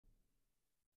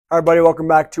Hi, everybody. Welcome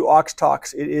back to Aux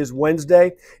Talks. It is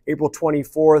Wednesday, April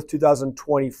 24th,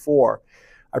 2024.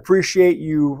 I appreciate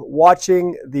you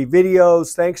watching the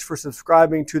videos. Thanks for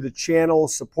subscribing to the channel,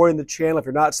 supporting the channel. If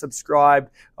you're not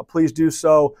subscribed, please do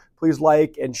so. Please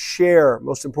like and share.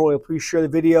 Most importantly, please share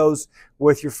the videos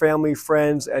with your family,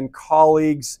 friends, and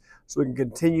colleagues so we can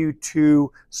continue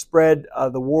to spread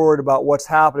the word about what's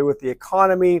happening with the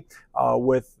economy,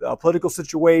 with the political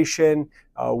situation,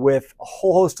 with a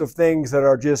whole host of things that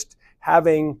are just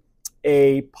having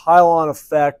a pile-on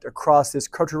effect across this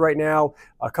country right now.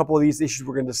 A couple of these issues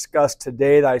we're going to discuss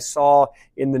today that I saw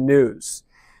in the news.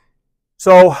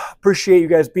 So appreciate you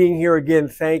guys being here again.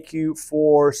 Thank you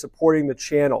for supporting the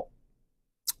channel.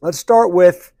 Let's start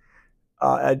with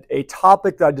a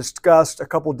topic that I discussed a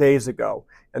couple days ago,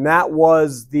 and that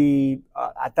was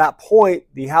at that point,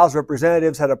 the House of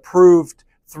Representatives had approved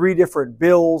 3 different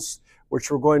bills which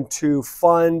were going to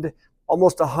fund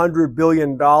almost $100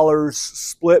 billion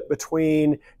split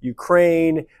between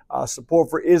Ukraine,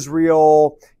 support for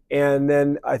Israel, and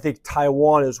then I think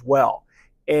Taiwan as well.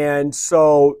 And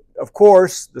so, of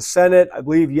course, the Senate, I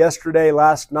believe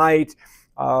last night,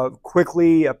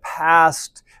 quickly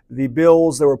passed the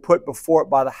bills that were put before it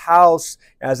by the House.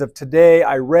 As of today,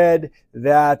 I read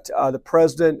that the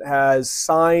president has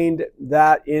signed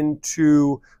that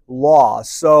into law.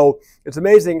 So it's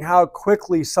amazing how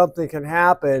quickly something can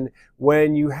happen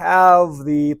when you have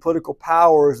the political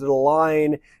powers that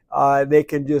align. They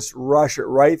can just rush it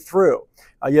right through.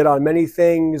 Yet on many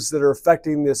things that are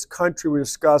affecting this country, we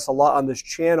discuss a lot on this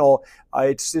channel,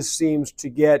 it just seems to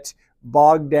get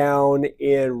bogged down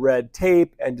in red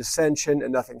tape and dissension,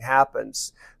 and nothing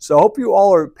happens. So I hope you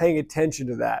all are paying attention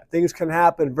to that. Things can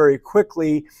happen very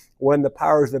quickly when the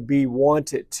powers that be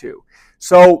want it to.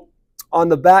 So on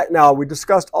the back now, we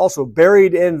discussed also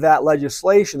buried in that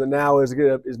legislation that now is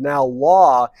now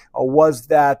law, was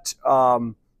that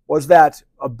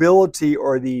ability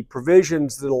or the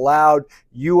provisions that allowed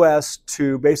U.S.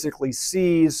 to basically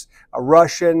seize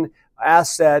Russian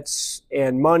assets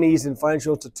and monies and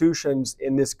financial institutions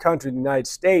in this country, the United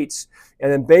States,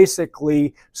 and then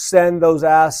basically send those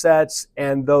assets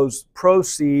and those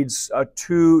proceeds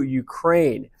to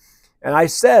Ukraine. And I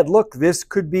said, look, this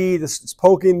could be, this is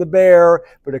poking the bear,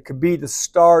 but it could be the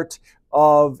start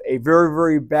of a very,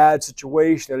 very bad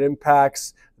situation that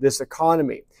impacts this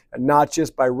economy. And not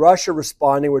just by Russia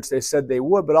responding, which they said they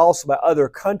would, but also by other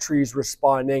countries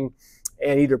responding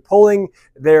and either pulling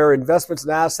their investments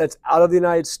and assets out of the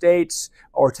United States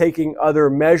or taking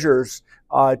other measures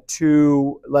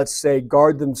to, let's say,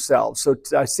 guard themselves. So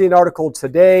I see an article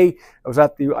today.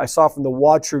 I saw from the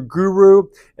Watcher Guru,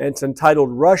 and it's entitled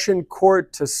 "Russian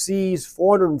Court to Seize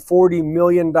 $440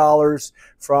 Million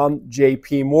from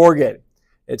J.P. Morgan."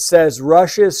 It says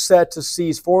Russia is set to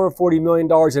seize $440 million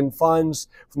in funds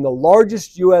from the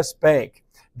largest U.S. bank,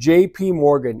 J.P.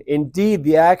 Morgan. Indeed,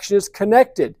 the action is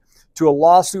connected to a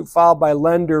lawsuit filed by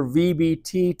lender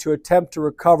VBT to attempt to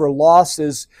recover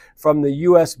losses from the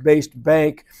U.S.-based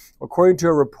bank, according to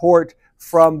a report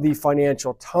from the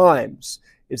Financial Times.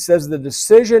 It says the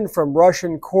decision from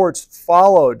Russian courts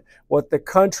followed what the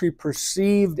country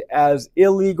perceived as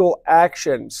illegal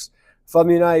actions from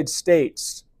the United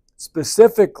States.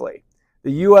 Specifically,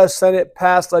 the U.S. Senate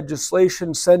passed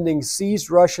legislation sending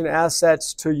seized Russian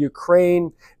assets to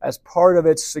Ukraine as part of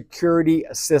its security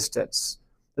assistance.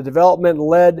 The development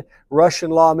led Russian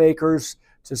lawmakers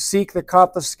to seek the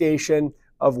confiscation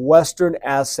of Western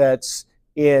assets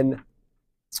within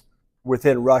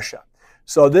Russia.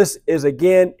 So this is,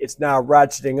 again, it's now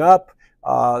ratcheting up.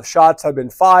 Shots have been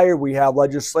fired. We have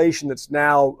legislation that's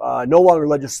now no longer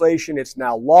legislation, it's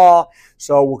now law.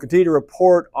 So we'll continue to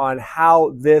report on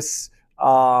how this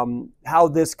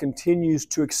continues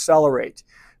to accelerate.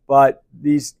 But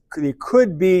they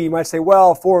could be, you might say,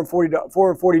 well,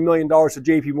 $440 million to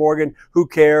J.P. Morgan, who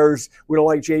cares? We don't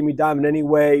like Jamie Dimon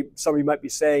anyway. Somebody might be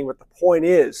saying, but the point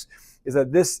is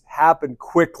that this happened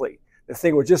quickly. The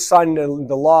thing was just signed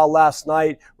into law last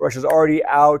night. Russia's already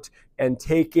out and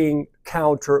taking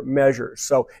countermeasures.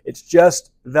 So it's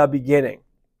just the beginning.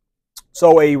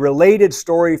 So a related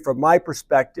story from my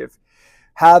perspective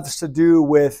has to do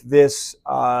with this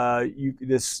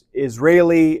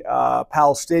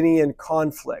Israeli-Palestinian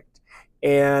conflict.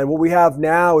 And what we have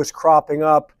now is cropping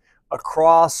up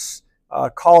across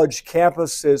college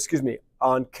campuses,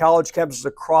 on college campuses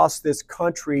across this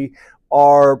country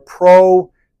are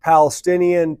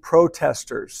pro-Palestinian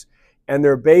protesters. And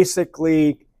they're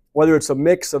basically, whether it's a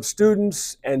mix of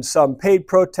students and some paid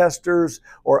protesters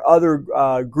or other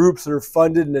groups that are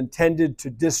funded and intended to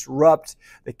disrupt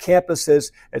the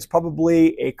campuses, it's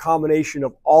probably a combination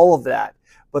of all of that.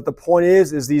 But the point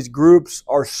is these groups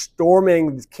are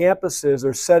storming the campuses.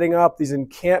 They're setting up these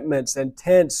encampments and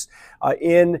tents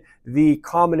in the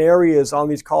common areas on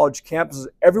these college campuses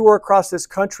everywhere across this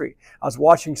country. I was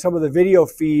watching some of the video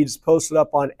feeds posted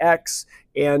up on X,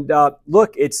 and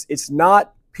look, it's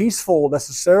not peaceful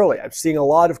necessarily. I'm seeing a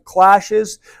lot of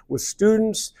clashes with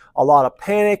students, a lot of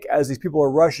panic as these people are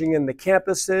rushing in the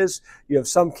campuses. You have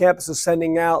some campuses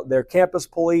sending out their campus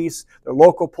police, their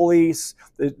local police.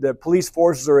 The police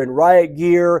forces are in riot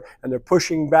gear, and they're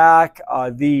pushing back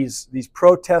these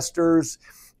protesters.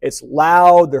 It's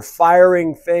loud. They're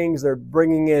firing things. They're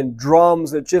bringing in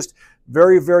drums. It's just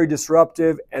very, very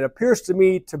disruptive and appears to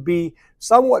me to be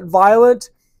somewhat violent.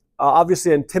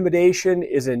 Obviously, intimidation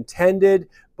is intended,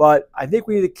 but I think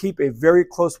we need to keep a very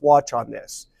close watch on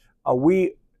this.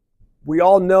 We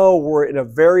all know we're in a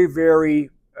very,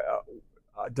 very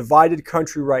divided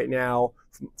country right now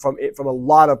from a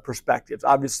lot of perspectives.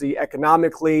 Obviously,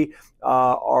 economically,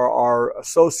 our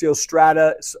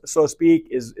socio-strata, so to speak,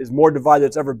 is more divided than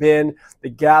it's ever been. The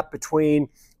gap between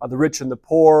the rich and the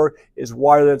poor is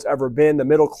wider than it's ever been. The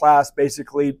middle class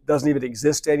basically doesn't even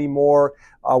exist anymore.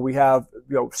 We have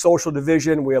social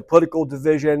division, we have political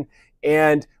division,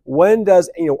 and when does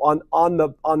on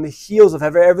the heels of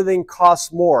having everything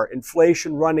costs more,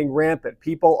 inflation running rampant,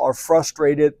 people are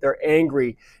frustrated, they're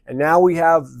angry, and now we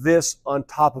have this on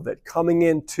top of it coming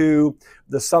into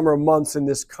the summer months in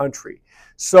this country.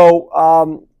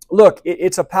 So look,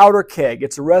 it's a powder keg.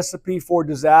 It's a recipe for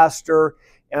disaster.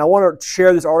 And I want to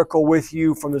share this article with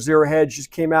you from the Zero Hedge.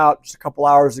 Just came out just a couple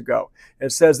hours ago. And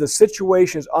it says the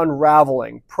situation is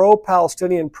unraveling.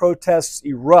 Pro-Palestinian protests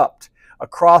erupt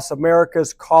across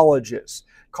America's colleges.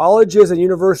 Colleges and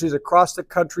universities across the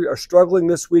country are struggling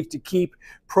this week to keep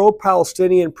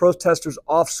pro-Palestinian protesters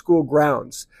off school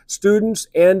grounds. Students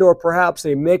and/or perhaps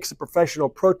a mix of professional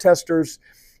protesters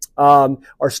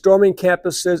are storming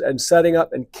campuses and setting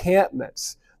up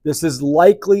encampments. This is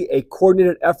likely a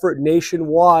coordinated effort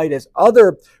nationwide as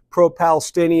other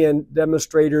pro-Palestinian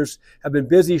demonstrators have been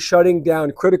busy shutting down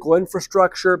critical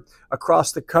infrastructure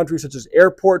across the country, such as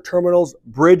airport terminals,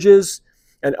 bridges,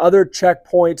 and other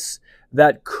checkpoints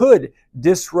that could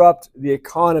disrupt the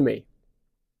economy.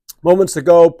 Moments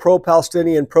ago,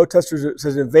 pro-Palestinian protesters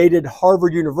has invaded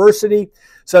Harvard University,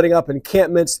 setting up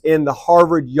encampments in the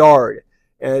Harvard Yard.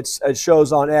 And it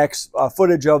shows on X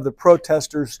footage of the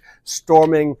protesters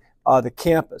storming the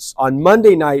campus. On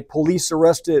Monday night, police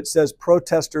arrested, it says,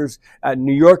 protesters at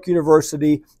New York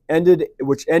University,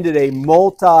 which ended a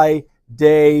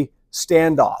multi-day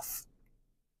standoff.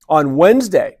 On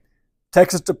Wednesday,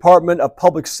 Texas Department of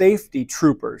Public Safety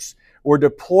troopers were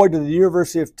deployed to the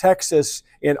University of Texas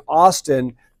in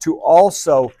Austin to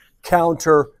also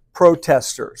counter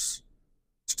protesters.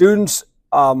 Students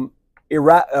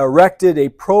erected a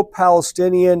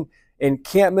pro-Palestinian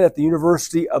encampment at the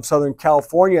University of Southern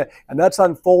California, and that's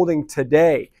unfolding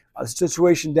today. The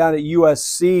situation down at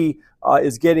USC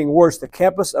is getting worse. The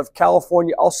campus of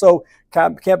California, also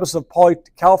campus of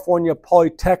California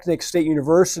Polytechnic State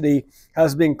University,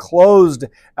 has been closed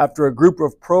after a group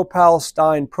of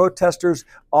pro-Palestine protesters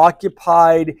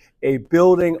occupied a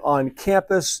building on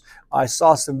campus. I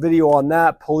saw some video on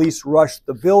that. Police rushed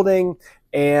the building,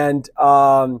 and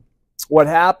what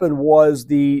happened was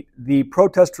the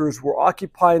protesters were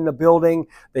occupying the building.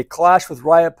 They clashed with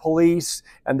riot police,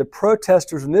 and the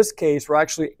protesters in this case were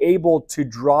actually able to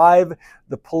drive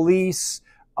the police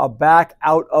back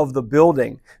out of the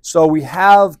building. So we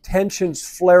have tensions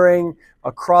flaring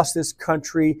across this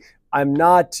country. I'm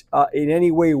not in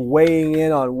any way weighing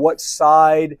in on what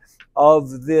side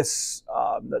of this,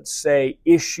 let's say,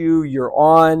 issue you're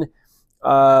on.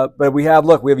 But we have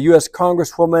U.S.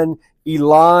 Congresswoman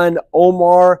Ilhan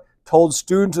Omar told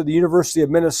students at the University of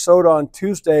Minnesota on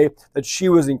Tuesday that she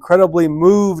was incredibly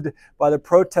moved by the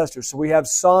protesters. So we have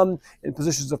some in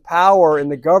positions of power in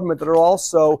the government that are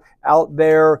also out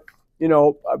there,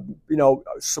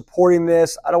 supporting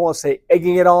this. I don't want to say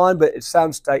egging it on, but it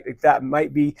sounds like that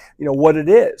might be, what it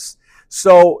is.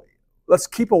 So let's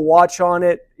keep a watch on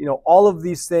it. All of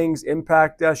these things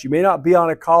impact us. You may not be on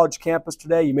a college campus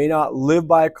today. You may not live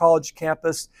by a college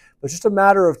campus. But it's just a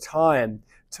matter of time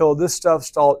till this stuff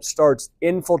starts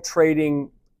infiltrating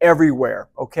everywhere,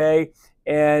 okay?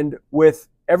 And with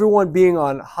everyone being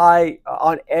on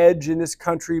edge in this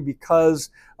country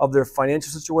because of their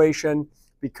financial situation,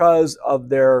 because of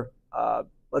their,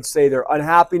 let's say, their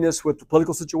unhappiness with the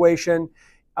political situation,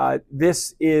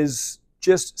 this is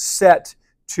just set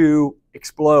to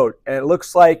explode. And it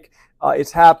looks like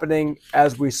it's happening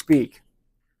as we speak.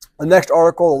 The next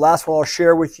article, the last one I'll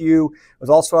share with you, was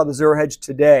also on the Zero Hedge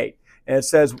today. And it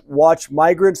says, watch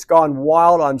migrants gone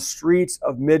wild on streets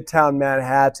of Midtown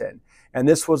Manhattan. And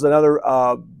this was another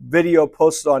video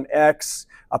posted on X.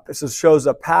 This shows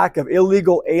a pack of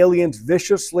illegal aliens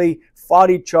viciously fought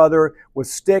each other with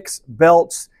sticks,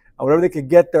 belts, whatever they could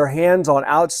get their hands on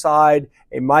outside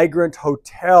a migrant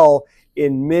hotel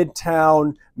in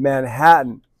Midtown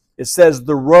Manhattan. It says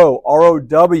the Row,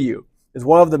 R-O-W, is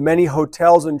one of the many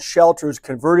hotels and shelters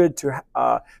converted to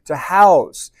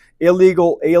house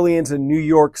illegal aliens in New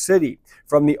York City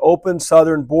from the open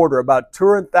southern border. About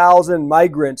 200,000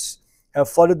 migrants have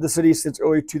flooded the city since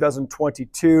early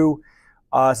 2022.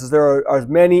 Says there are as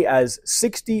many as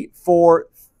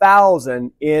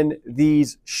 64,000 in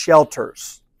these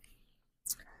shelters.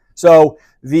 So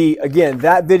again,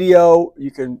 that video,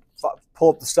 you can pull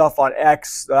up the stuff on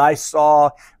X that I saw.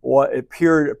 What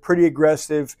appeared pretty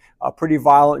aggressive, pretty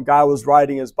violent. Guy was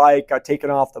riding his bike, got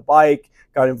taken off the bike,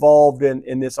 got involved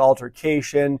in this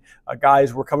altercation.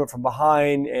 Guys were coming from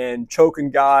behind and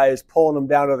choking guys, pulling them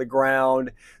down to the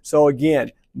ground. So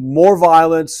again, more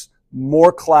violence,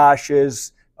 more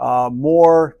clashes,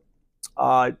 more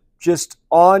just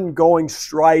ongoing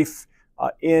strife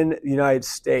in the United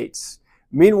States.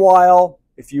 Meanwhile,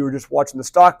 if you were just watching the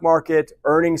stock market,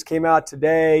 earnings came out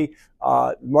today.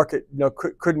 The market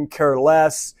couldn't care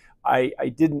less.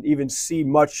 I didn't even see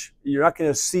much. You're not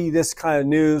going to see this kind of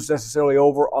news necessarily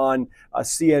over on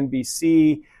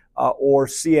CNBC or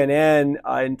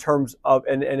CNN in terms of,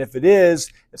 and if it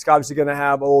is, it's obviously going to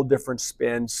have a little different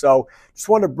spin. So just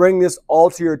want to bring this all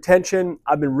to your attention.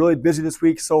 I've been really busy this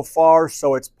week so far,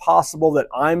 so it's possible that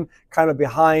I'm kind of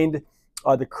behind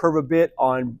the curve a bit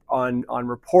on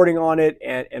reporting on it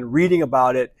and reading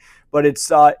about it, but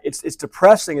it's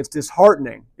depressing. It's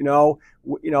disheartening.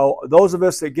 Those of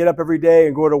us that get up every day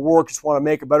and go to work just want to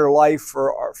make a better life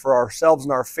for ourselves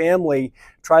and our family.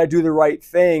 Try to do the right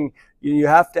thing. You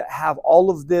have to have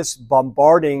all of this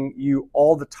bombarding you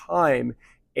all the time.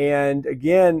 And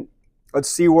again, let's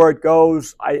see where it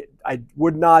goes. I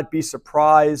would not be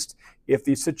surprised if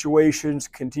these situations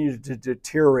continue to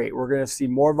deteriorate. We're going to see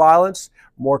more violence,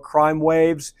 more crime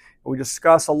waves. And we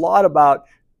discuss a lot about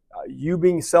you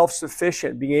being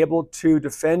self-sufficient, being able to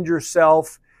defend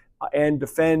yourself and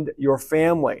defend your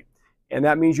family. And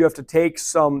that means you have to you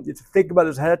have to think about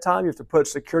this ahead of time. You have to put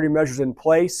security measures in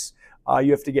place.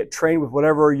 You have to get trained with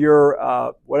whatever your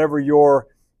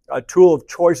tool of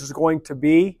choice is going to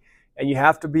be. And you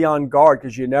have to be on guard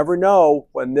because you never know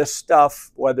when this stuff,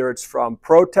 whether it's from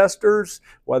protesters,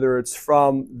 whether it's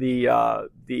from the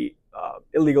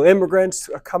illegal immigrants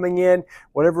coming in,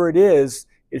 whatever it is,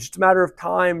 it's just a matter of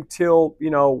time till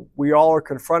we all are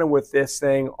confronted with this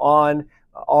thing on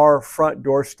our front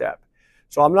doorstep.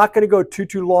 So I'm not going to go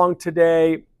too long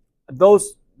today.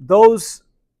 Those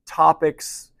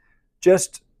topics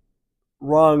just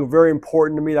rung very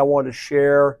important to me that I wanted to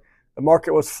share. The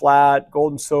market was flat.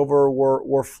 Gold and silver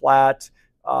were flat.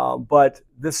 But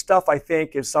this stuff, I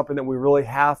think, is something that we really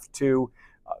have to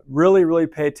really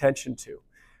pay attention to.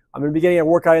 I'm going to be getting a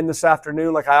workout in this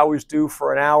afternoon like I always do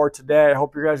for an hour today. I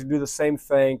hope you guys can do the same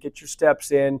thing. Get your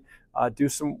steps in. Do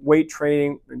some weight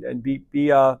training and be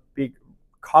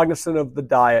cognizant of the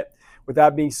diet. With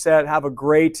that being said, have a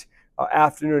great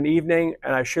afternoon and evening,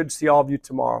 and I should see all of you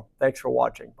tomorrow. Thanks for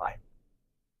watching. Bye.